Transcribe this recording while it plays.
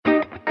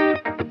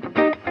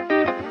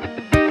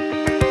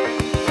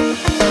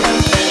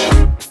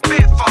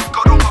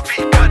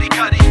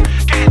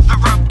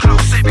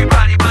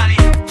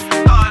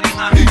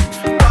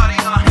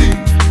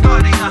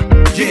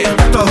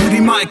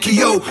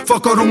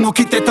whakarongo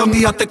ki te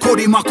tangi a te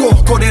korimako.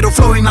 Kōrero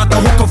flowing out the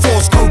hook of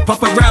force.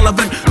 Kaupapa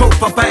relevant,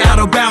 kaupapa out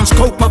of bounds,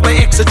 kaupapa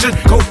exigent,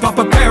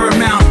 kaupapa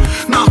paramount.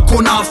 Nā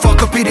ko nā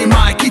whakapiri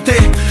mai ki te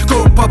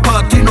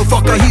kaupapa tino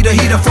whakahira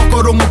hira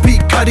whakarongo pi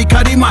kari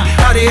kari mai.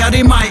 Hare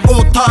hare mai,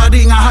 o tā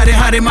ringa hare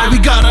hare mai. We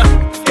gotta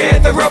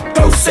gather up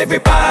close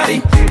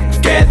everybody,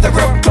 gather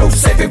up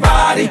close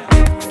everybody.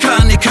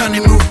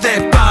 Kani move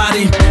that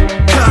body,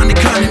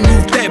 kani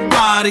move that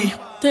body.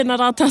 Tēnā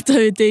rā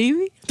tātou te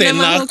iwi.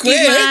 Tēnā koe.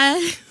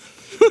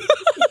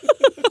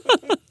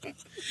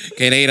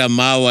 Kei reira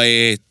māua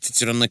e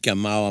titirana kia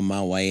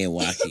māua e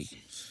wāhi.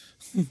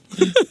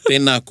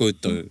 Tēnā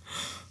koutou.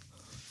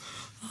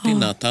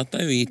 Tēnā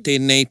tātou i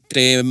tēnei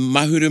te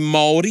mahuru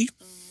Māori.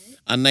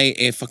 Anei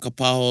e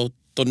whakapāho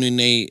tonu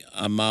nei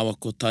a māua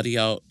ko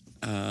Tariao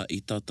i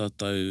tā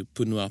tātou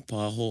punua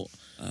pāho.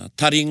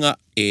 Taringa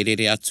e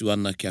rere atu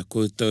ana kia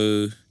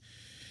koutou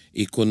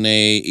i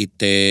konei i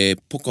te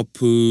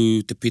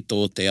pokapū, te pito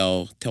o te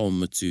ao, te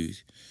aomutu,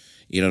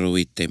 i raro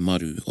i te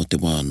maru o te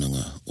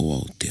wānanga o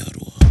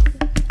Aotearoa.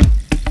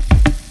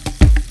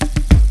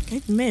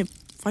 Kei me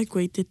whai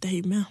koe i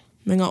tētahi mea.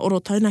 Me ngā oro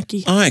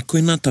taunaki. Ai,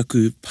 koe nā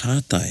taku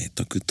pātai,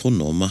 taku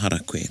tono,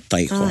 mahara koe,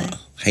 taihoa,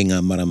 hei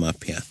ngā marama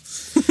pia.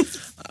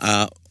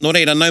 Nō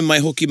reira, nau mai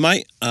hoki mai.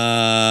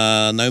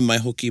 Nau mai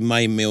hoki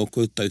mai me o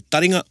koutou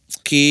taringa.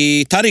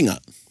 Ki taringa.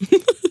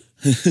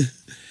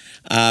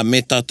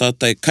 Me tā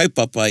tātou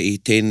kaupapa i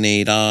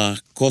tēnei rā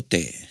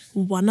kote.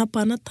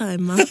 Wanapana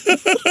taima.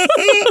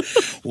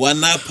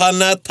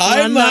 Wanapana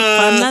taima.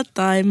 Wanapana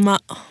taima.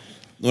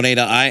 Nō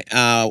reira, ai,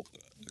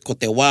 ko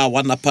te wā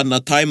wanapana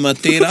taima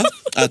tērā,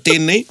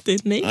 tēnei.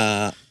 Tēnei.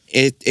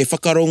 E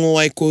whakarongo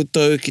ai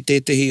koutou ki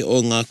tētehi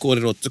o ngā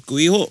kōrero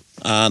tuku iho,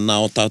 nā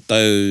o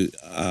tātou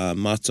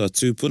mātua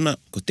tūpuna.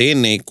 Ko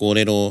tēnei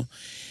kōrero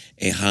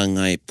e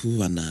hāngai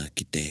pūana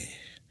ki te...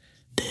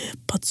 Te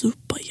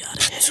Patupaiarehe.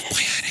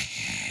 Patupaiarehe.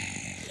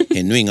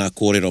 He nui ngā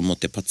kōrero mo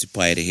te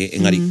Patupaiarehe,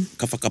 engari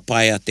ka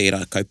whakapaia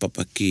tērā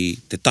kaupapa ki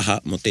te taha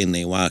mo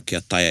tēnei wā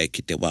kia taia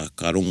ki te wā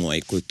ka rongo ai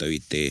koutou i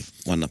te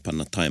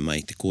wanapana taima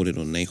i te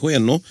kōrero nei. Hoi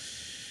anō,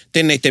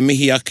 tēnei te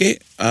mihi ake,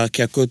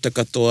 kia koutou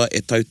katoa e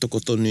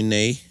tautoko tonu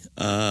nei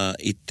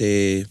i te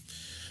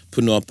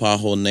punua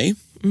pāho nei.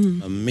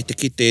 Me te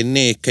kite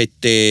ne, kei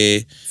te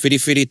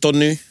whiriwhiri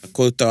tonu,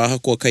 koutou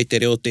ahakoa kei te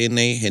reo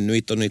tēnei, he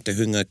nui tonu te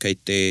hunga kei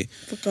te...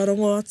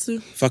 Whakarongo atu.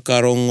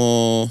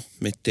 Whakarongo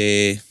me te...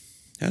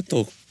 Hea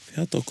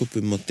tō kupu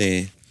mo te...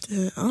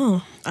 Te,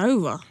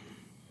 aua.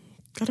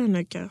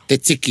 Karanau kia. Te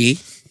tiki.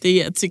 Te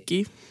tiki.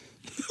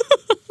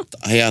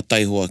 Hea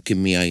taihoa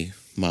kimi ai,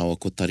 māua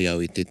ko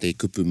Tariao i tētei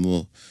kupu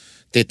mo,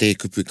 tētei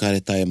kupu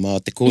karetai mā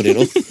te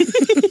kōrero.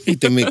 I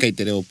te me kei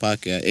te reo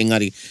Pākehā.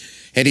 Engari,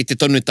 heri te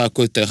tonu tā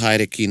koutou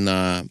haere ki ngā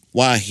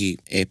wāhi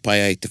e pai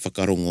ai te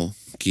whakarongo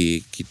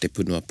ki te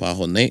punua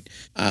pāho nei.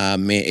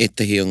 Me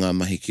etahi o ngā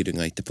mahi ki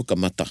runga i te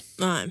pukamata.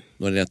 Ai.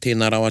 Nō rea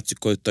tēnā rau atu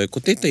koutou.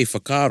 Ko tētai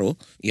whakaro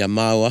i a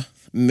māua,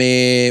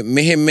 me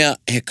he mea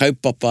he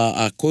kaupapa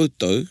a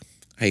koutou,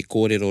 hei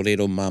kōrero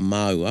rero mā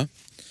māua,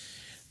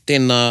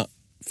 tēnā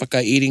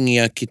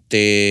whakairingia ki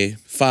te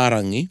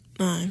whārangi,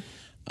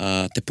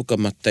 te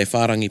pukamata, te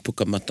whārangi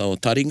pukamata o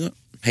Taringa,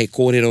 hei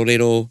kōrero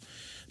rero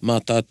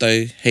mā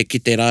tātou, hei ki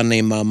te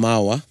rānei mā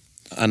māua,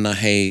 ana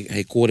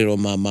hei kōrero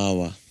mā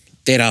māua,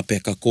 tērā pia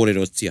ka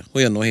kōrero tia.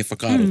 Hoi anō, he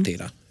whakaaro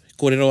tērā.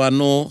 Kōrero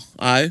anō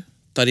au,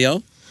 Tariao?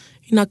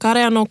 Ina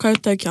kare anō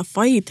koutou kia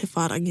whai i te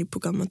whārangi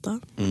pukamata.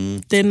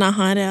 Tēnā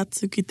haere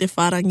atu ki te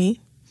whārangi,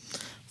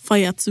 whai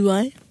atu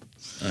ai.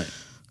 Ai.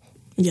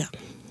 Ia,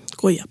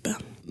 ko ia pia.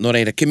 Nō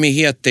reira, ke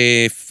mihia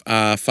te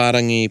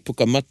whārangi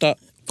pukamata?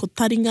 Ko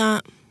Taringa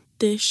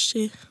te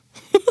she.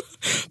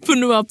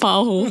 Punua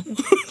pāho.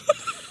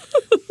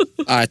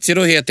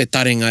 Tirohia te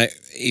Taringa,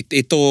 i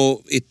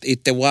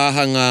te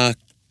wāhanga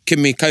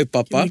kimi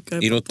kaupapa,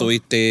 i roto i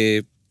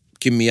te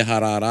kimi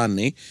ahara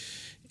rānei,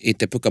 i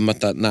te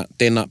pukamata,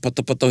 tēnā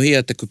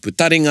patapatohia te kupu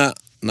Taringa,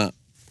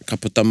 ka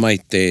puta mai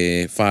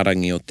te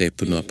whārangi o te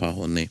punua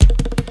pāho nei.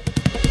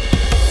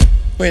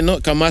 Hoi no,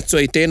 ka mātua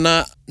i tēnā,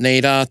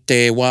 nei rā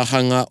te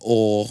wāhanga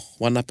o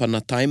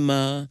Wanapana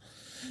Taima,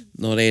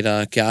 no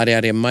reira kia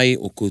are mai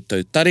o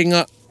koutou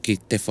Taringa ki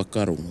te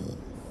whakarongo.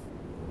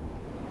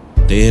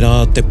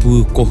 Tērā te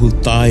pūkohu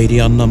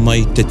tāiri ana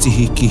mai te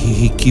tihi ki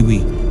hihi kiwi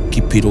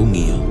ki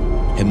Pirongia.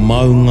 He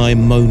maunga e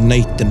mau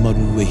nei te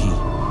maru ehi,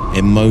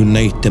 e mau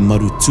nei te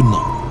maru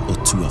tuna o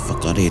tua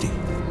whakarere.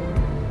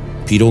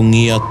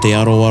 Pirongia te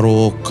aroaro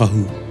o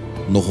kahu,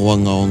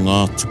 nohoanga o ngā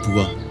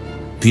tupua.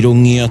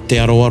 Pirongia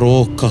te aroaro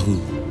o kahu,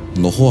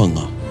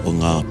 nohoanga o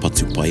ngā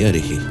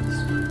Patupaiarehe.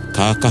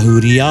 Ka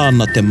kahuri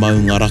ana te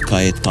maunga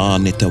raka e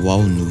tāne te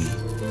waunui.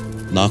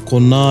 Nā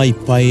kona i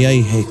pai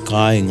ai he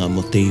kāinga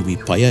mo te iwi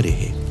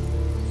Paiarehe.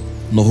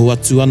 Noho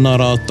atu ana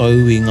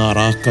rātau i ngā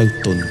rākau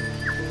tonu.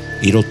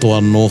 I roto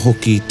anō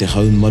hoki te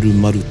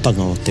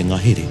haumaru-marutanga o te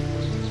ngahere.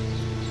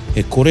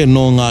 He kore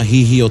no ngā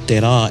hihi o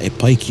te rā e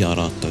pai ki a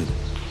rātau.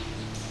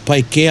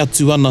 Pai ke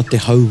atu ana te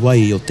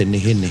hauwai o te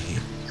nehenehe.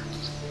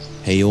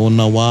 Hei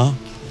ōna wā,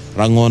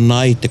 rango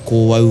ana i te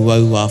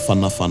kōauau a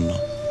whanawhana.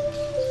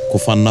 ko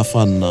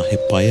whanawhana he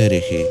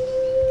paiarehe,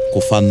 ko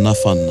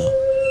whanawhana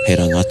he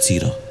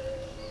rangatira.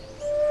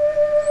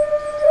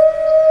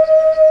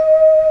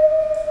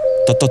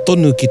 Tata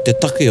tonu ki te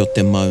take o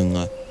te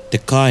maunga, te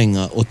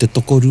kāinga o te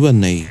tokorua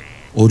nei,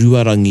 o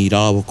Ruarangi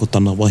rāua ko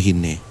tana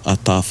wahine a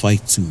tā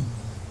whaitū.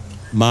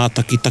 Mā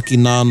takitaki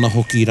nāna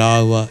hoki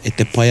rāua e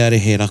te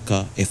paiarehe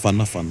raka e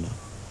whanawhana.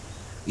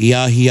 I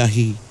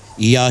ahi,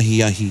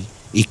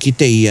 i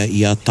kite ia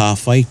i a tā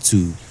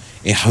whaitū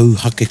e hau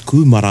hake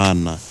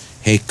kūmarana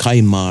hei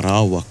kaimā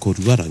rāua ko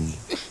Ruarangi.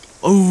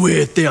 Au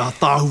e te a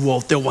tāhua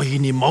o te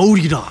wahine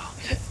Māori rā.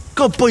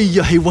 Ka pai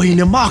ia hei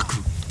wahine māku.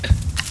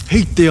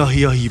 Hei te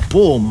ahi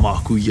pō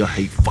māku ia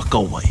hei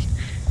whakawai.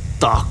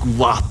 Tāku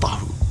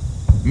wātahu.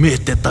 Me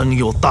te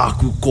tangi o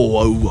tāku ko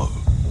auau.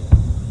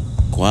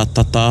 Kua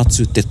tata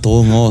atu te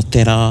tōnga o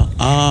te rā,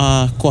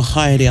 kua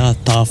haere a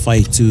tā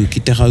whaitū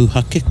ki te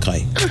hauhake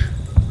kai.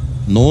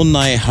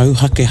 Nōna e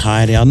hauhake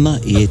haere ana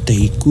i e te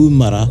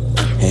hikumara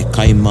he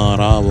kaimā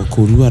rāua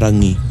ko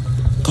Ruarangi.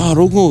 Ka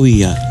rongo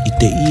ia i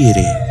te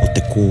iere o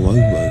te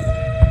kōauau.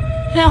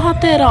 He aha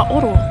tērā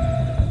oro.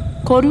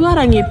 Ko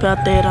Ruarangi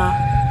pēr tērā.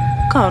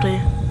 Kaore,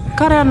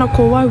 kare ana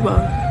kōauau.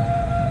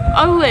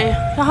 Au e,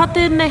 he aha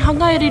tēnei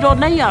hangairiro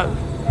nei au.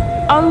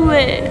 Au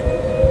e.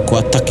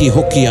 Kua taki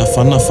hoki a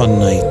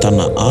whanawhana i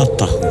tana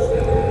ātahu.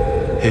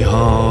 He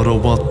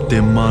hārawa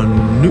te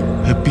manu,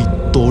 he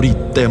pitori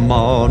te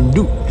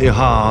manu, he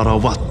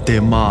hārawa te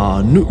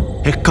manu,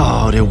 he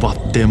kārewa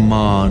te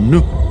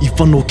manu. I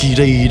whanoki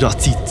reira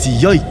titi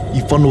ai,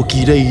 i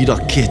whanoki reira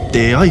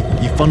kete ai,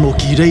 i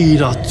whanoki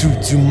reira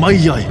tūtu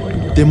mai ai.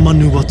 Te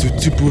manu atu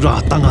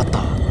tupura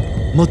tangata,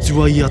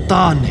 matua ia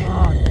tāne,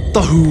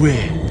 tahu e,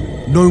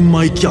 nau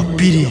mai kia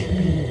piri,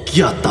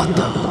 kia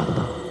tata.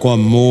 Kua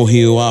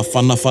mōhio a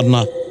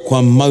whanawhana,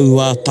 kua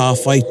mau a tā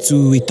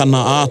whaitū i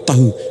tana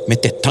ātahu me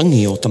te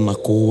tangi o tana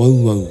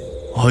kōauau.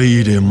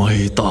 Haere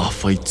mai tā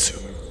whaitū.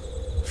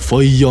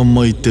 Whaia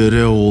mai te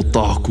reo o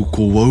tāku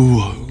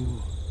kōauau.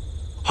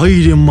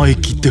 Haere mai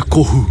ki te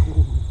kohu.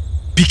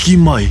 Piki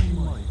mai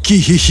ki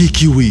hihi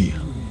kiwi.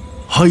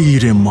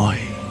 Haere mai.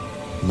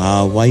 Nā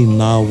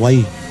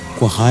wai,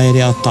 kua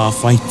haere a tā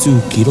whaitū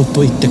ki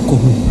roto i te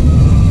kohu.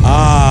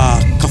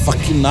 Ka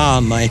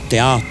whakināna e te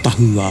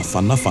ātahu a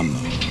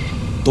whanawhana.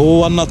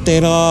 Tō ana te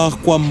rā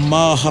kua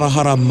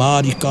māharahara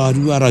mārika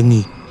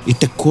Ruarangi i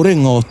te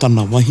korenga o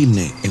tana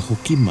wahine e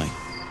hoki mai.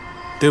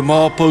 Te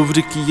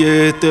māpauriki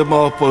te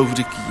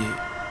māpauriki e.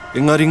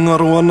 Engari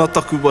ngaro ana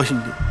taku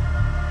wahine.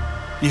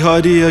 I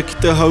haere ia ki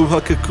te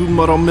hauhake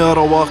kumara mea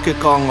rawa ke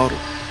kāngaro.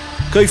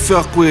 Kei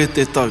whia koe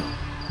te tau.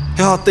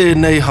 He ha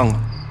tēnei hanga.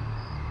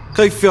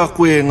 Kei whia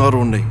koe e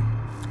ngaro nei.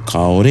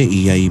 Kaore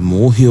ia i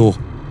mōhio,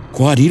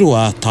 kua riro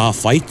a tā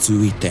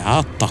whaitū i te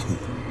ātahu.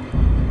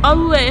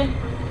 Au e,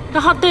 he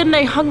ha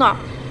tēnei hanga.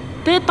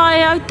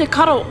 Tētai au te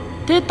karo,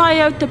 tētai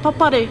au te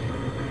papare.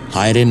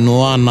 Haere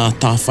noa nā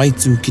tā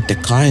whaitū ki te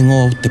kāinga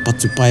o te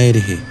patu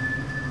paerehe.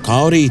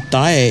 Kaore i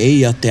tae e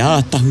ia te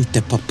ātahu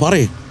te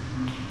papare.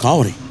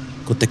 Kaore,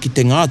 ko te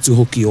kite ngātu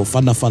hoki o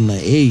whanawhana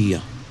e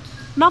ia.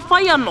 Nā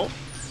whai anō,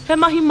 he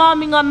mahi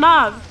māminga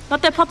nāu, nā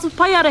te patu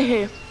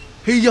paiarehe.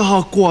 Hei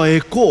aha koa e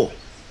ko.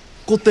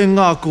 Ko te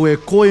ngāko e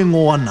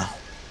koengo ana.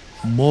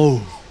 Mau,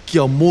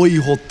 kia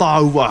moiho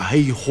tāua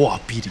hei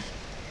hoapiri.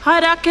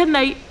 Haere ake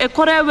nei, e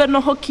kore au e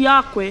noho ki a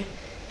koe.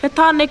 He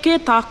tāne ke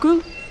tāku?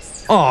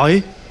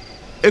 Ai,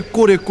 e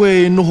kore koe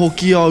e noho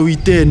ki au i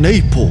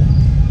tēnei pō.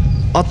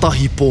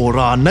 Atahi pō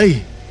rānei,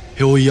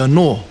 he oi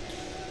anō.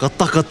 Ka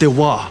taka te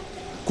wā,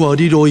 kua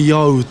riro i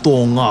au tō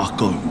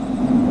ngākau.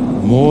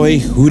 Moi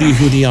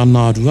huri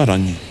ana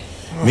Ruarangi.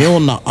 Me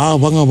ona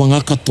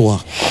āwangawanga katoa.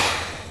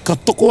 Ka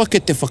toko ake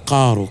te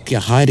whakaaro kia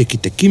haere ki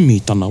te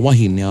kimi tana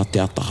wahine a te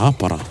ata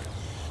hāpara.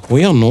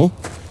 Oi anō,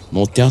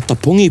 no te ata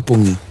pongi,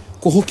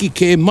 ko hoki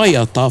ke mai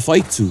a tā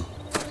whaitū.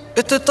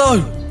 E te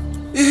tau,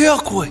 i hea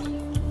koe.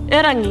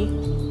 E rangi,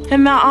 he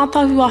mea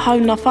ātahu a hau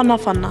na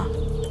whanawhana.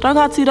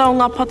 Rangatira o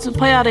ngā patu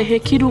paiarehe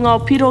ki runga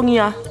o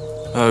Pirongia.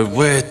 Au,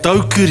 we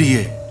taukiri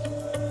e.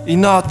 I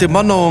nā te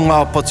mana o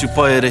ngā patu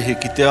paiarehe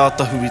ki te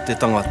ātahu i te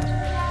tangata.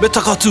 Me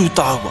takatū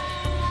tāua.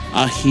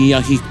 Ahi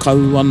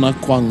kau ana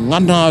kua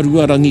ngana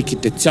Ruarangi ki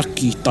te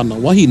tiaki i tana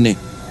wahine.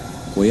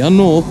 Koe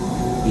anō,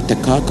 i te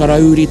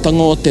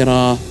kākarauritanga o te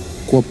rā,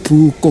 kua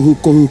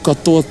pūkohu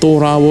katoa tō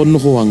rāo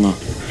nohoanga.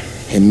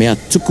 He mea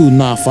tuku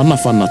nā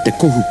whanawhana te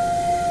kohu.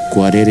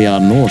 Kua rere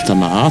anō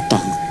tana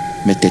ātahu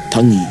me te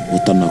tangi o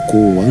tana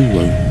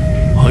kōauau.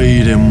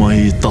 Haere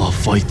mai tā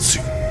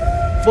whaitū.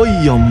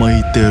 Whaia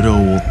mai te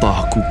rau o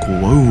tāku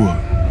kōauau.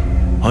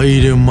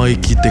 Haere mai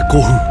ki te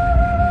kohu.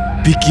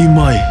 Piki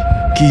mai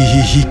ki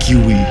hihi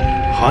kiwi.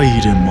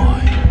 Haere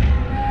mai.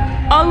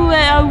 Au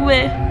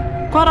e,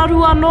 kua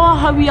rarua noa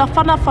hau i a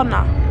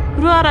whanawhana.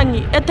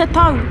 Ruarangi, e te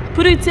tau,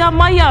 puritia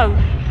mai au.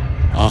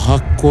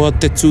 Ahakoa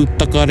te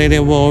tūtaka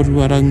rerewa o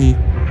Ruarangi.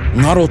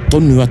 Ngaro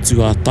tonu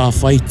atu a tā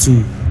whaitū.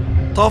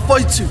 Tā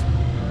whaitū,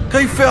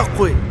 kei whea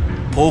koe.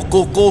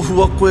 Pōko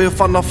kōhua koe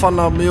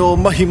whanawhana me o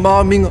mahi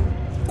māminga.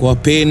 Kua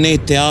pēnei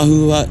te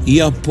āhua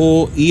ia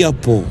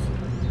pō.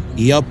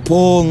 Ia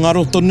pō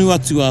ngaro tonu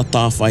atu a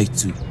tā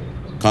whaitu.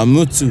 Ka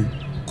mutu,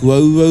 kua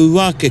uau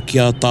ake ki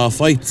a tā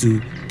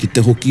whaitu ki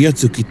te hoki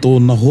atu ki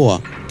tōna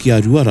hoa ki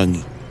a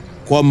Ruarangi.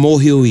 Kua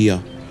mōhio ia,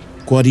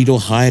 kua riro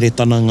haere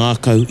tana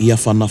ngākau ia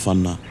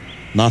whanawhana,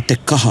 nā te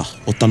kaha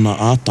o tana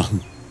ātahu.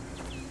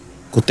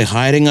 Ko te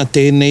haerenga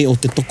tēnei o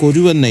te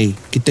tokorua nei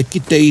ki te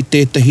kite i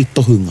tētahi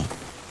tohunga.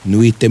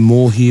 Nui te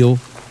mōhio,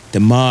 te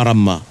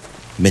mārama,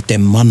 me te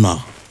mana.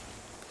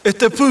 E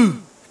te pū,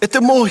 e te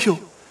mōhio,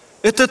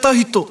 e te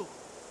tahito.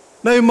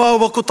 Nei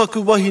māua ko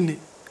taku wahine.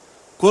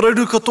 Ko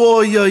reru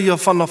katoa ia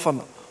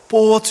whanawhana.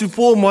 Pō atu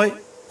pō mai,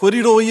 ko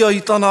riro ia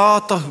i tana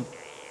ātahu.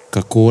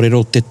 Ka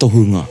kōrero te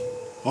tohunga.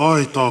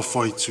 Ai tā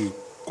whaitu,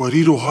 kua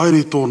riro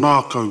haere tō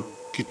nākau,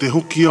 ki te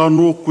hoki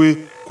anō koe,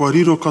 kua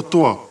riro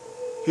katoa.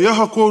 He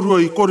aha kōrua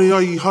i kore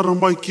ai i hara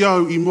mai ki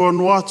au i mua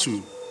no atu.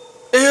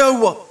 E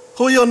aua,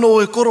 hoi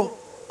anō e koro,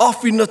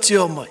 awhina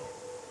tia mai.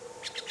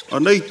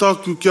 Anei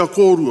tāku kia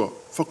kōrua,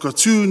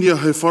 whakatūnia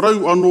he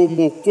wharau anō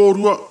mō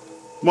kōrua,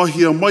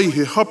 mahia mai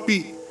he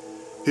hapi,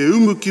 he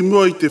umu ki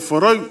mua i te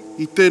wharau,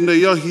 i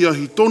tēnei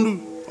ahi tonu,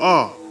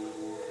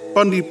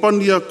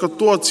 pani a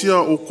katoatia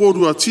o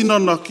kōrua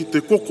tinana ki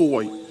te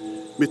kokowai,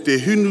 me te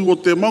hunu o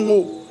te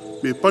mango,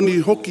 me pani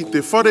hoki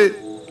te whare,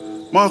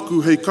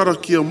 māku hei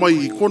karakia mai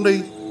i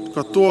konei,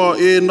 katoa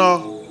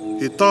ēnā,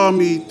 he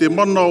tāmi i te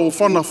mana o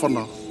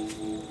whanawhana.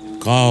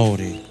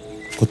 Kāore,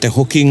 ko te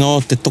hoki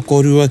ngā te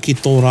tokorua ki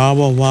tō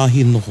rāwa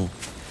wāhi noho,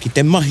 ki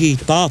te mahi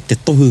tā te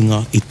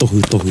tohunga i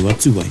tohu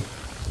atu ai.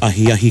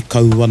 Ahi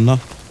kauana,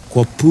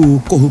 kua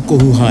pū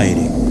kohu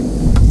haere,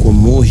 kua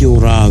mōhio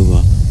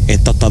rāua e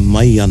tata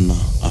mai ana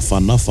a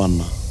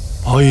whanawhana.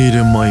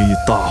 Haere mai i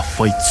tā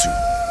whaitu,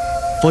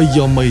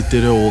 whaia mai te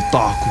reo o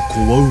tāku ko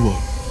aua.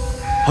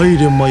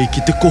 Haere mai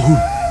ki te kohu,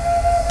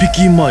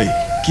 piki mai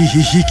ki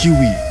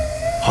hihikiwi,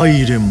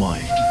 haere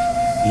mai.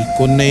 I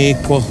konei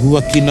kua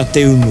huakina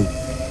te umu,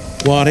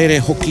 kua rere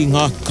hoki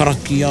ngā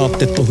karaki a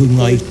te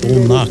tohunga i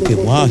tōnā ke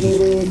wāhi.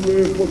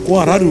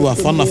 Kua raru a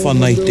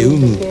whanawhana i te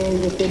umu,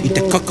 i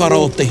te kakara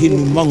o te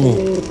hinu mango,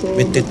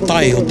 me te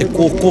tai o te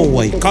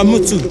kōkōwai, ka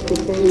mutu,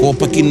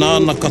 kōpaki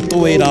nāna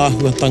katoa i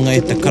rāhuatanga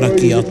e te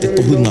karaki a te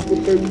tohunga.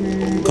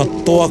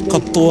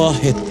 Katoa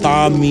he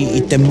tāmi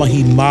i te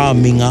mahi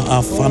māminga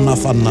a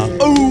whanawhana.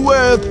 Au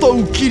e tau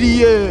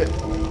kiri e,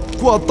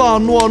 kua tā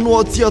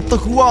noa tia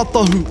taku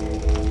ātahu.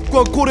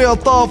 Kua kore a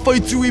tā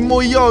whaitu i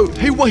moi au,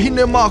 hei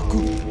wahine māku.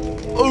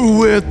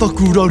 Au e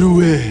taku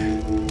raru e.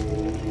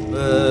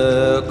 Me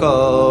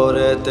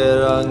kaore te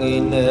rangi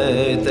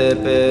nei te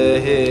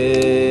pehe.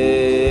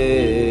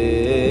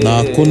 Nā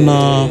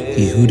kona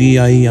i huri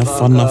ai a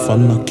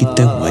whanawhana ki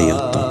te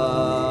waiata.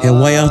 He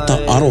waiata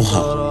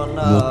aroha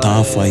mō tā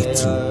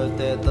whaitu.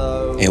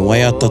 E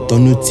waiata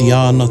tonu ti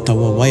ana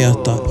tawa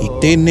waiata i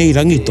tēnei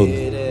rangitonu.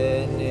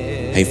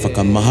 Hei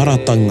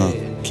whakamaharatanga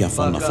kia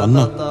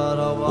whanawhana.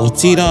 O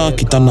tira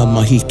ki tana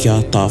mahi kia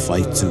tā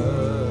whaitu.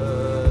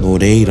 Nō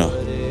reira,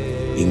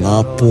 i ngā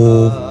pō,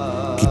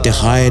 ki te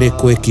haere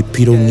koe ki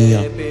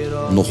pirongia,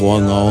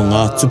 nohoanga o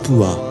ngā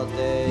tupua,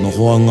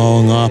 nohoanga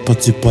o ngā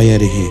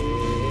patupaiarehe,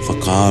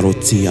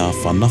 whakaaroti a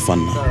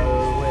whanawhana.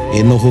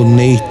 E noho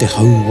nei te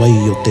hauwai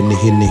o te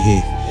nehenehe,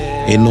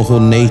 e noho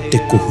nei te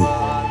kohu.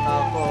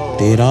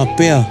 Tērā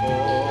pea,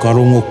 ka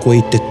rongo koe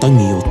i te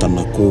tangi o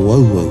tana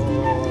kōauau.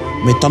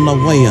 Me tana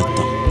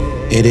waiata,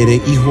 e rere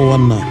iho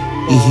ana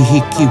i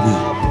hihikiwi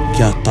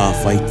kia tā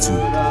whaitu.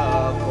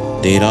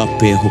 Tērā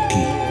pea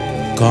hoki,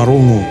 ka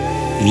rongo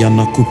i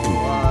ana kupu.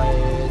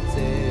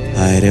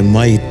 Haere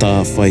mai tā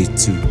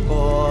whaitu,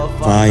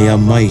 whaia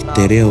mai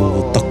te reo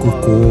o taku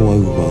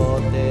kōauau.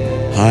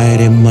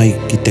 Haere mai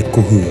ki te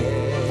kohu,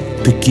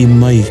 piki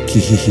mai ki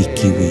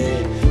hihikiwi.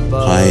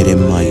 Haere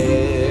mai.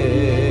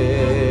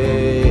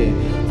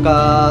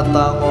 Ka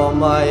tango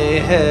mai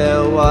he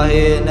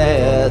wahine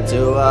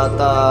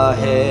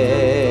tuatahe.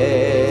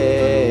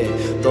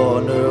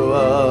 Tonu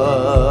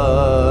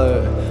au,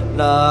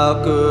 nā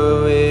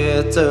kui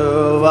tu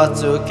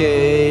atu ki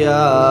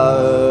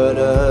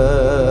auru.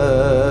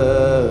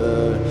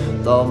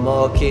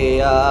 Tomo ki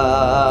a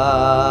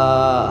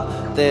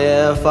te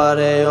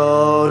whare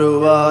o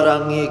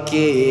Ruarangi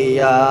ki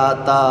a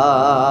tā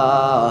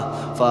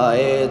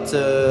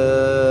whaetu.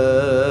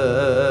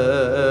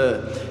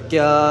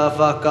 Kia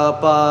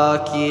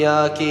whakapākia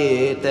ki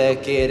te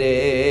kere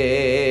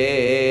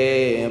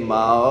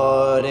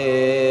Māori.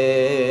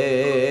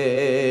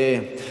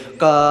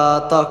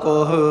 Ka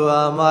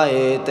takohua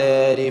mai te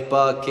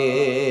ripake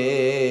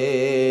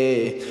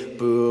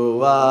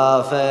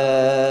puawhe.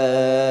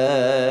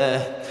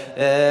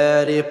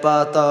 E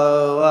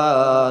ripatau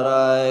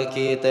arai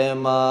ki te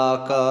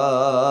maka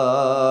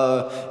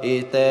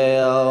i te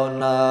ao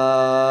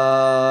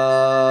nai.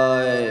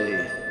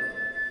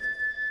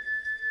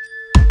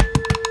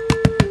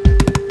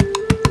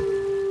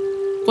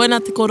 Koena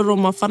te kororo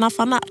ma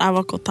whanawhana,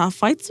 rawa ko tā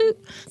whaitu.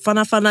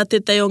 Whanawhana te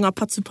tei o ngā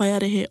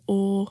patupaiarehe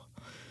o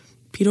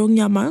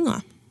Pirongia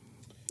Maunga.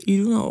 I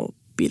runga o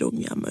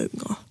Pirongia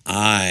Maunga.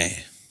 Ai,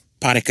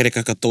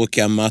 pārekareka katoa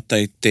kia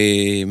mātai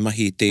te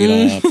mahi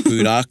tērā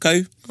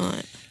pūrākau.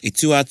 I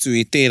tū atu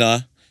I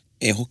tērā,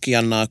 e hoki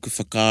ana aku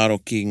whakaaro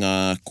ki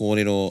ngā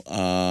kōrero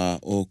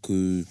o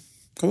ku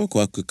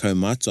kawako aku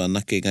kaumātua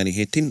anake, engari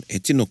he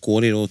tino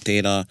kōrero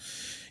tērā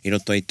I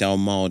roto I te ao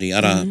Māori,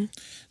 ara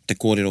te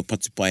kōrero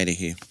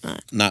patupaerehe.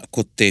 Nā,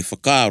 ko te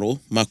whakaaro,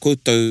 mā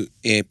koutou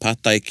e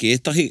pātai ki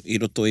etahi, I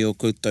roto I o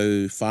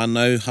koutou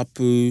whānau,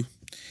 hapu,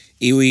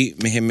 iwi,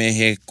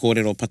 mehe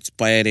kōrero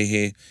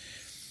patupaerehe,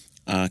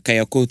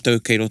 kei a koutou,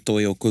 kei roto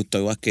I o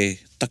koutou ake,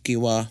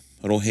 takiwa,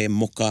 rohe,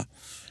 moka,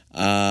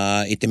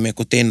 I te mea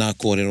ko tēnā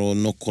kōrero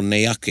noko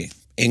nei ake.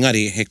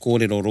 Engari, he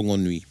kōrero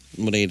rongonui.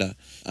 Moreira,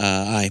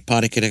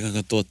 pārekereka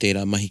katoa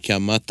tērā mahi kia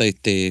mātou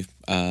te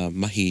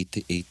mahi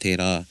I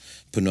tērā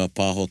punua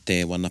pāho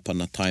te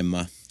wanapana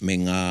taima me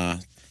ngā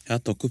hea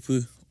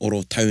kupu,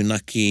 oro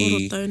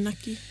taunaki.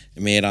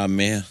 Me rā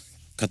mea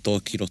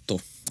katoa ki roto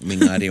me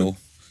ngā reo.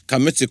 Ka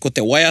mutu, ko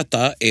te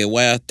waiata, e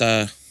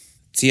waiata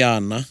tia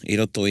ana I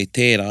roto I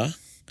tērā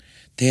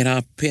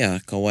pea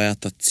ka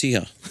waiata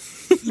tia.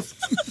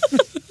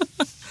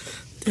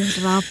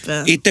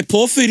 I te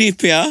pōwhiri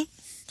pea,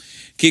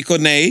 ki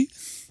konei,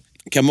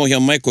 kia mohia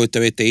mai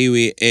koutou e te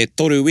iwi, e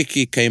toru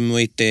wiki kei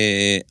mui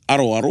te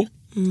aroaro,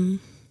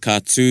 ka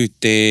tū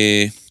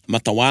te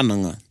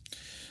matawānanga.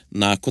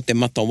 Nā, ko te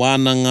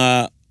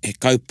matawānanga, he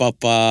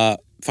kaupapa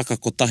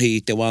whakakotahi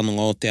I te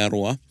wānanga o te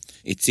aroa,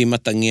 I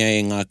tīmatangia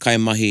e ngā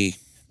kaimahi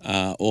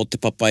o te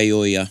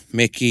papaioia,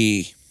 me ki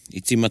I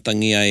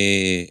tīmatangia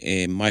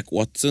e Mike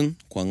Watson,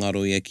 kua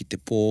ngaro ia ki te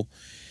pō,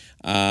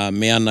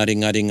 me ana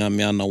ringaringa,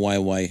 me ana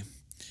waiwai,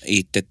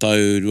 I te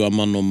tau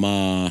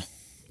 2000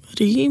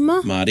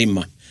 Mā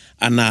rima.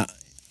 Ana,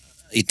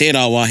 I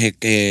tērā wā he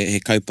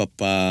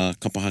kaupapa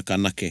kapahaka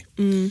anake.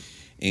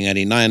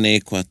 Engari,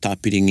 nāne kua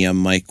tāpiringia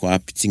mai, kua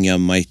apitingia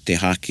mai te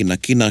hākina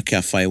kina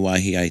kia whai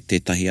wāhi ai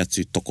tētahi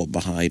atu toko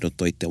baha I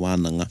roto I te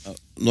wānanga.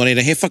 Nō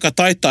reira, he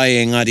whakataitai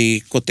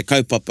engari ko te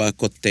kaupapa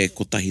ko te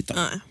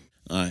kotahita.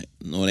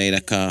 Nō reira,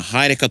 ka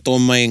haere katoa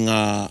mai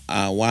ngā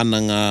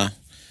wānanga,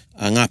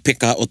 ngā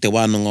peka o te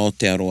wānanga o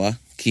te aroa,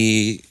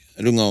 ki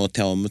runga o te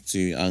awa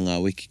mutu a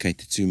ngā wiki kei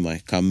te tūmai,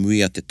 ka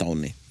muia te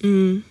taone.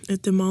 E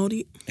te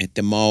Māori. E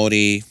te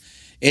Māori,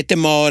 e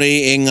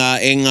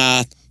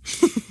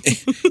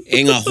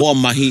ngā hoa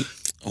mahi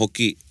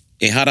hoki,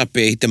 e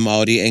harape I te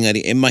Māori,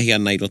 engari e mahi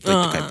ana I roto I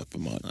te kaupapa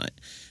Māori.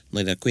 Nō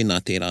reira, koe nā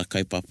tērā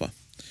kaupapa.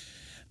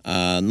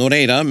 Nō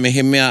reira, me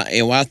he mea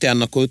e wāte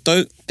ana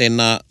koutou,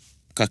 tēnā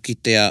ka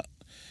kitea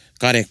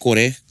kare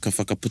kore, ka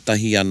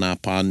whakaputahi ana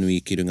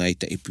pānui ki runga I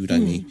te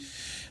ipurangi,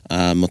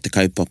 mo te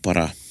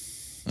kaupapara.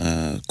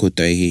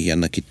 Koutou e hihi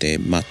ana ki te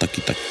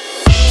mātakitaki.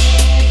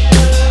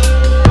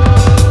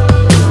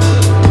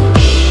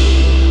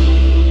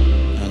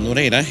 Nō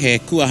reira, he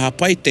kua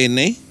hapai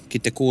tēnei ki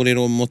te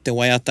kōrero mo te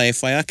waiata e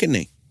whai ake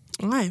nei.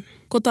 Ai,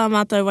 ko tā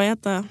mātou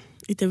waiata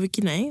I te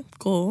wiki nei,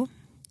 ko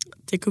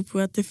te kupu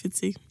a te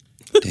whiti.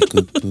 Te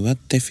kupu a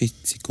te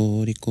whiti,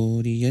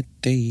 kōri e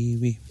te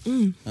iwi.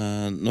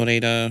 Nō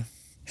reira,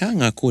 hea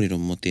ngā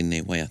kōrero mo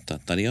tēnei waiata,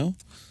 tari au?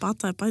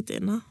 Pātai pai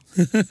tēnā.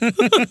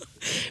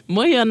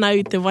 Moi ana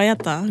I te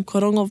waiata,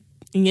 korongo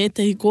I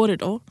ngētehi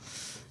kōrero,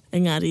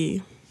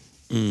 engari,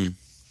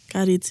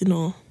 kāri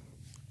tino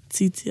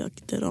tītia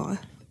ki te rai.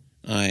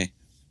 Ai,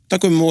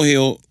 taku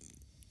mōhio,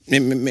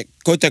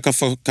 koutou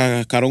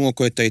ka rongo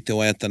koutou I te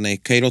waiata nei,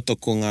 kei roto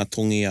ko ngā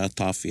tongi a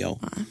tāwhiao.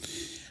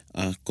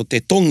 Ko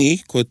te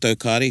tongi, koutou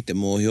kāri te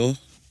mōhio,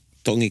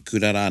 tongi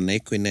kurara nei,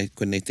 koe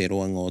nei te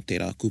roanga o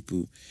tērā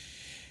kupu.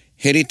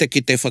 He rite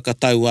ki te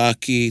whakatau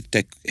āki,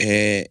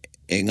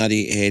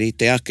 engari he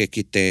rite ake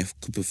ki te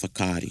kupu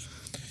whakāri.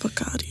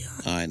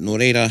 Ai, nō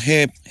reira,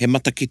 he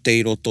matakite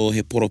I roto,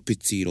 he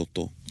poropiti I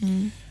roto.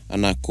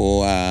 Ana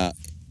ko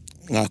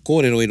ngā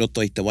kōrero I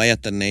roto I te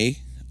waiata nei,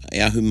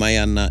 e ahu mai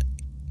ana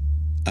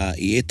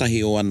I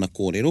etahi o ana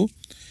kōrero.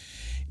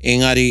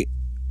 Engari,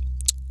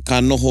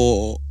 ka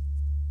noho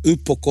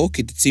upoko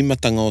ki te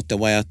tīmatanga o te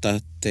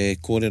waiata, te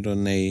kōrero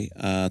nei,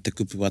 te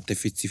kupu a te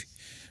whiti,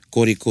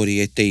 kori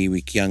e te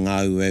iwi ki a ngā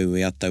uau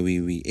e atau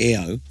iwi e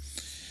au.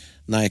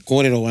 Nā e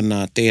kōrero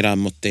ana tērā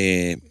mo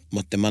te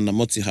mana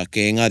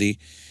motuhake, engari,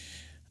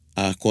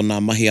 ko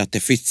ngā mahi a te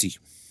whiti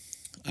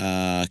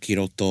ki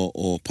roto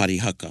o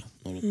parihaka.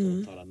 No roto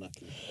o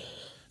taranaki.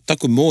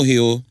 Taku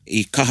mōhio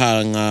I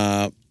kaha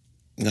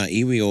ngā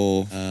iwi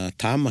o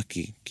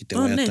tāmaki ki te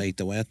waiata I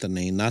te waiata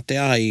nei. Nā te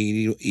aha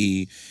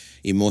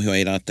I mōhio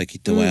ai rāta ki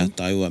te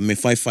waiata aua. Me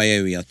whaiwhai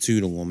au I a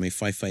tūrongo, me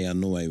whaiwhai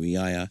anō au I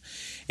aia.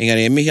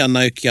 Engari, e mihi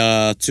anau ki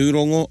a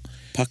tūrongo,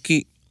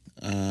 paki,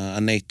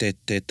 anei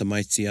te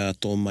tamaiti a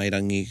tō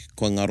mairangi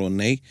kua ngaro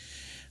nei.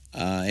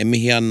 E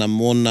mihi ana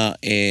mōna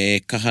e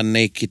kaha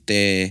nei ki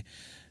te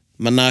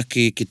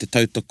manaaki ki te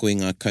tautoko I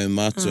ngā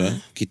kaumātua,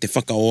 ki te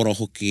whakaora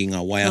hoki I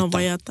ngā waiata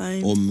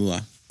o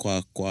mua,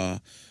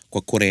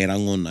 kua kore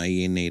rangona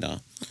I enei rā.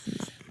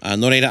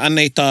 Nō reira,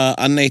 anei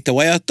te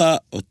waiata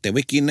o te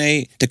wiki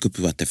nei, te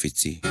kupu a te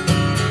whiti.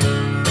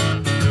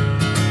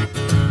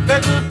 Te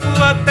kupu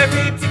a te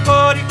whiti,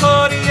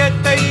 kori e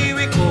te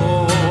iwi ko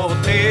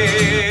te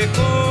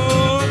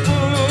kupu.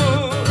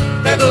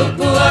 Te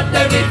kupu a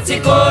te witi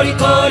kori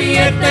kori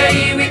e te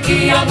iwi ki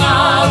a ngā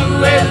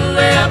ue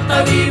ue a ta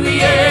wiwi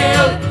e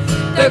au.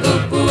 Te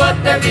kupu a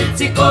te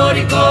witi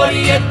kori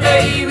kori e te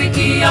iwi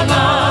ki a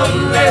ngā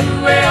ue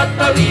ue a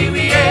ta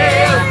wiwi e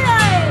au.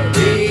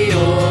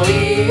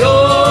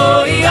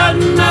 I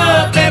ana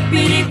te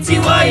piriti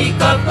wai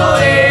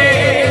katoe.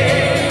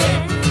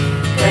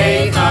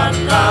 Kei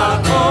hana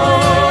ko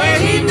e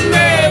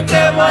hine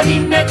te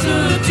wahine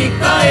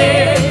tūtika e.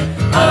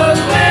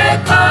 Aue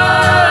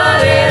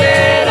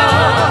kārerera,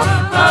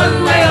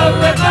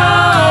 aue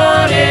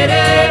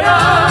kārerera.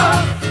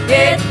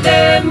 E te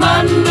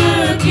manu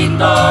ki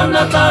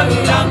tōna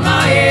tauranga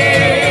e.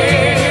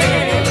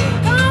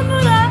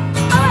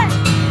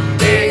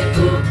 Te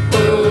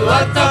kupu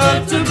a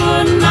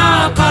tautupuna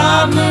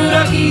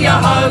pāmura ki a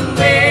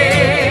haue.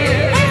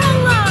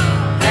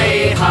 Hei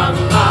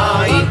hanga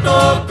i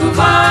tōku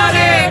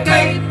whare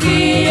kei ki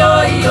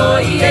oi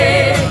oi e.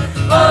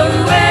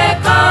 Aue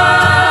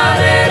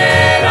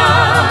kārerera,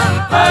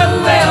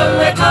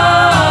 aue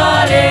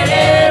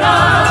kārerera.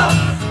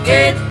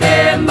 E te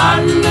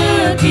manu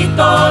ki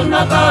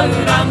tōna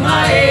tauranga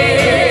e.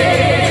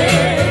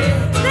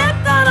 Te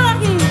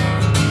tarahi.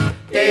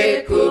 Te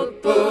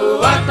kupu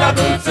a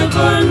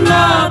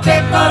tautupuna te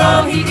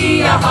karohi ki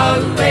a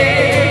haue.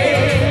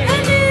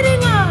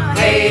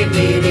 Hei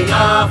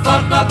miringa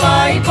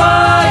whakapai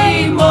pai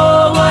mō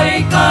wai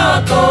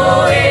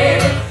katoe.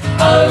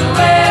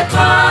 Aue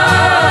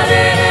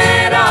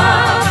kārerera,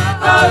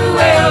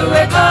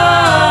 aue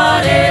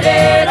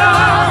kārerera.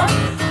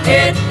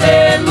 E te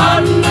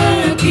manu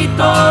ki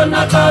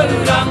tōna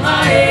tauranga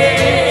e.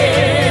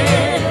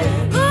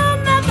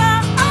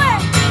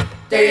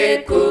 Te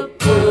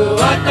kupu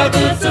a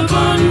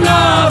tautupuna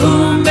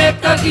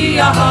humeka ki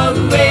a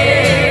haue.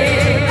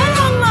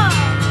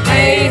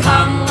 Hei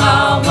hanga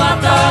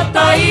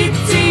watata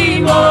iti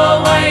mō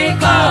wai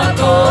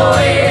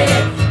katoe.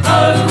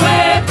 Aue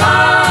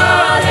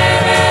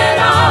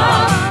kārerera,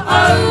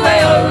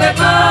 aue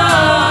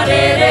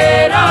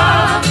kārerera.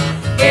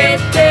 E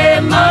te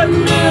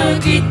manu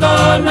ki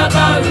tōna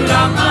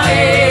tauranga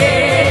e.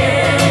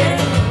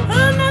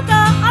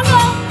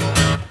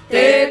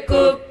 Te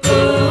kupu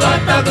a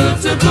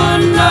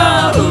tautupuna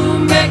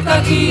humeka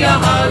ki a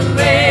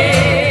haue.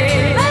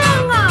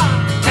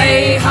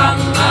 Hei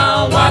hanga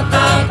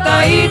watata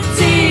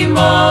iti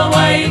mō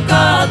wai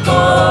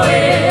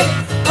katoe.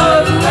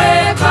 Aue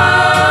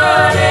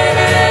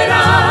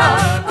kārerera,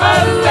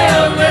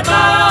 aue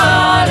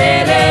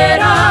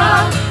kārerera.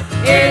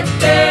 E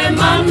te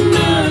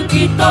manu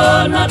ki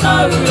tōna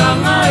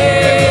tauranga e.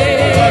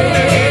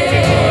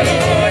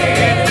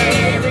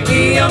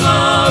 Ki a ngā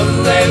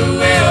ue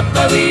ue o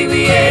ta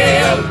wiwi e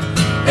au.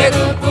 Te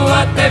kupu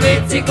a te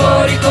witi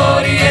kori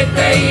kori e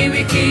te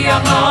iwi ki a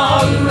ngā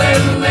ue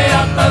ue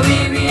a ta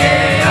wiwi e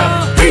au.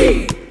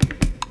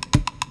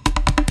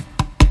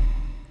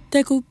 Te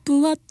kupu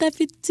a te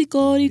witi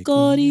kori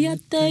kori e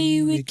te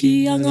iwi ki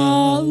a ngā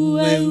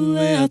ue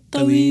ue a ta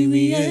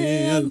wiwi e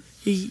au.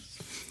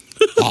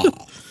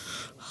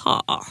 Ha.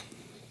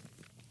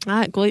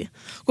 Ai, koe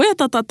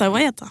ata tatai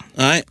waiata.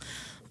 Ai.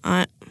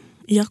 Ai,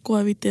 ia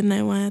koa vi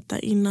tēnei waiata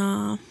i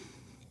nā...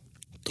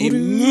 I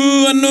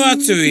mua no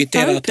atu i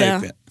tērā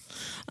taupea.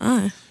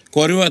 Ai.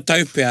 Ko rua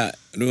taupea,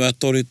 rua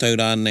toru tau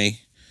rānei.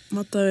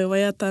 Matau e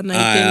waiata nei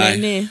tēnei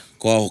ne.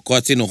 Koa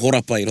tino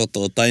horapa i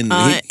roto o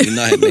tainui, i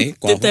nahe nei.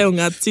 Te teo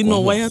ngā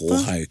tino waiata.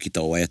 Koa hau ki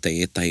tau waiata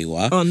i etahi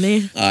wā. O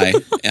ne. Ai,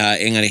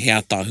 engari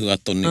hea tāhua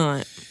tonu.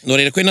 Ai. Nō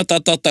reira, koina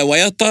tātātai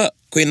waiata,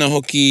 koina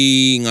hoki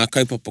ngā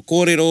kaupapa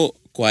kōrero,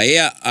 koa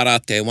ea ara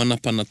te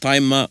wanapana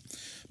taima,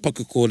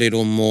 paku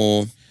kōrero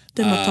mō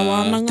te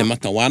matawānanga. Te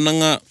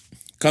matawānanga.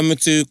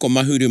 Kamutu, ko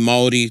mahuru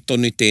Māori,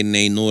 tonu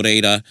tēnei nō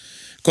reira.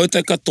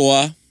 Koutou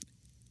katoa,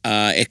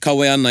 e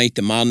kawe ana i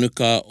te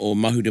mānuka o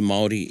mahuru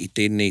Māori i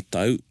tēnei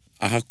tau.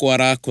 Ahakoa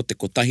rā, ko te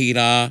kotahi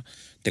rā,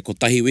 te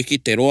kotahi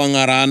wiki, te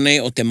roanga rānei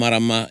o te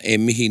marama e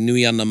mihi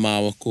nui ana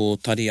māua ko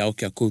tari au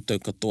kia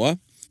koutou katoa.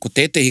 Ko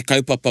tētehi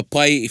kaupapa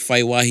pai i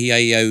whai wahi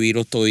ai au i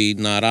roto i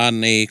nā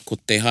rānei, ko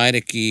te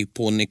haereki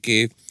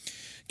pōneke,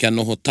 kia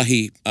noho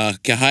tahi,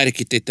 kia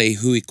haereki tētei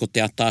hui ko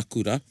te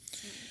atākura.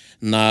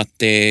 Nā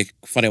te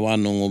whare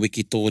wānongo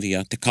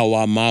Wikitoria, te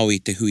kaua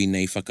Māui te hui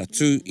nei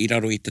whakatū, i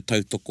raro i te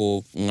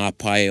tautoko ngā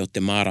pae o te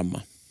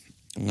mārama.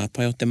 Ngā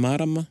pae o te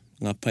mārama?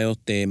 Ngā pae o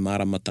te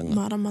māramatanga.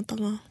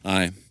 Māramatanga.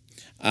 Ai.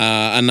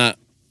 Ana,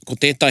 ko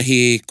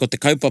tētahi, ko te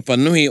kaupapa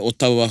nui o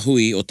taua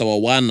hui, o taua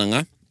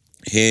wānanga,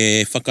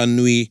 he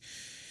whakanui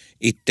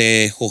i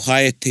te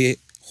hohaiati.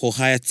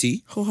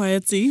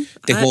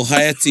 Te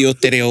hohaiati o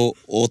te reo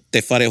o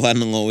te whare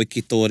wānanga o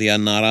Wikitoria,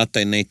 nā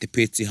rātou nei te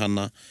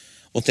pētihana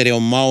o te reo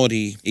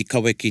Māori i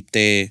kawe ki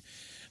te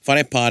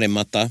whare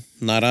pāremata,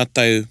 nā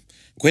rātou,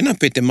 koe nā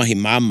pē te mahi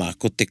māma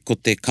ko te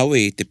kawe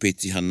i te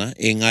pētihana,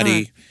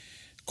 engari,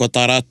 ko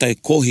tā rātou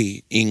kohi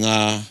i ngā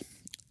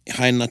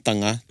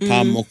hainatanga,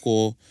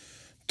 tāmoko,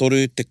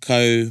 toru te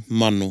kau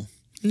mano.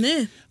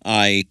 Ne.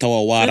 Ai,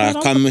 taua wāra,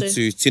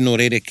 kamutu, tino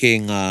rereke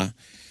ngā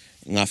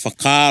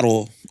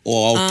whakaro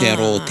o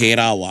Aotearoa o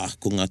Tērāwā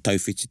ko ngā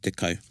tauwhiti te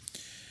kau.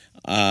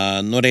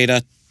 No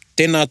reira,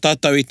 tēnā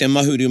tātou I te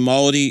mahuru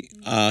Māori,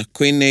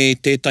 koenei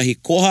tētahi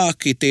koha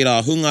ki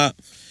tērā hunga.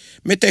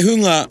 Me te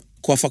hunga,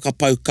 kua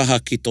whakapau kaha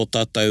ki tō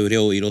tātou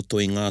reo I roto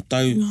I ngā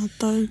tau.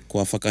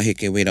 Kua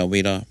whakaheke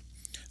wera.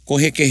 Ko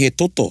heke he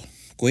toto.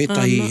 Ko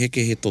etahi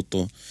heke he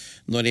toto.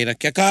 No reira,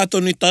 kia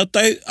kātonu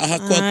tātou, aha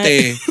koa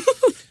te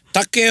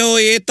takeo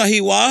I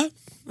etahi wā.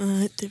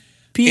 Te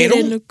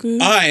pire nuku.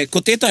 Ko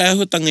tētai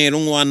ahutanga e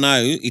rongo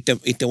anau I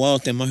te wā o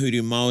te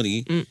mahuru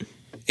Māori.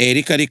 E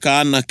rika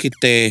ana ki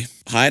te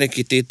haere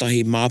ki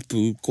tētahi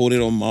māpū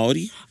kōrero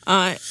Māori.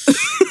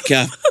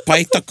 Kia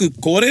paitaku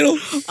kōrero.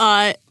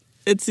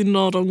 It's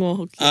no rongo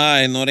hoki.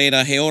 No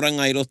reira, he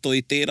oranga I roto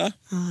I tērā.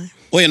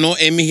 Oe no,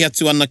 e mihi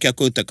atu ana kia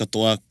kouta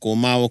katoa, ko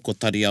māo, ko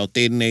tari ao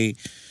tēnei,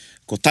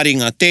 ko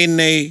taringa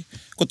tēnei,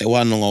 ko te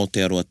wānonga o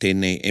te aroa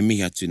tēnei, e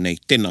mihi atu nei,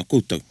 tēnā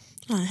koutou.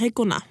 Hei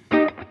kona.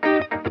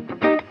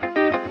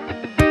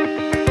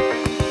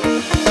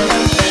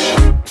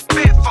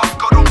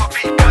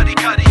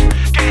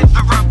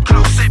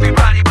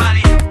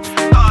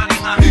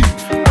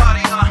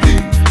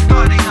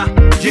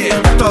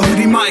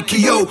 Tahuri mai ki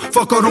yo,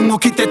 whakarongo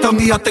ki te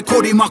tangi a te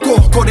kori mako.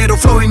 Kōrero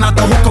flowing out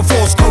the hooker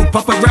force,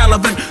 kaupapa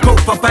relevant,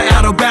 kaupapa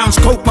out of bounds,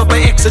 kaupapa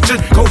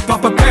exigent,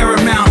 kaupapa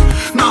paramount.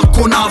 Nā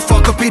ko nā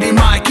whakapiri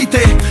mai ki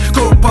te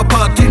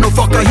kaupapa tino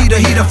whakahira,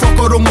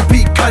 whakarongo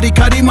pi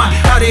kari mai,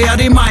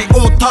 hare mai,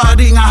 o tā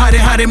ringa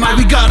hare mai.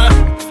 We gotta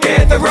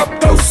gather up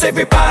close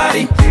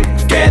everybody,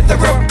 gather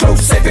up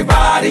close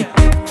everybody.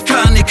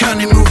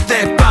 Kani move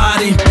that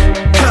body,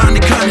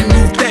 kani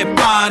move that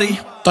body.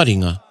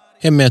 Taringa.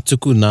 He mea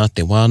tuku nā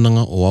te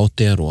wānanga o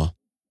Aotearoa.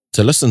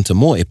 To listen to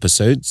more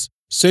episodes,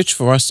 search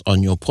for us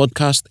on your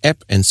podcast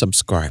app and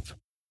subscribe.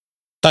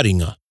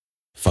 Taringa.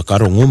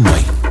 Whakarongo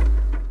mai.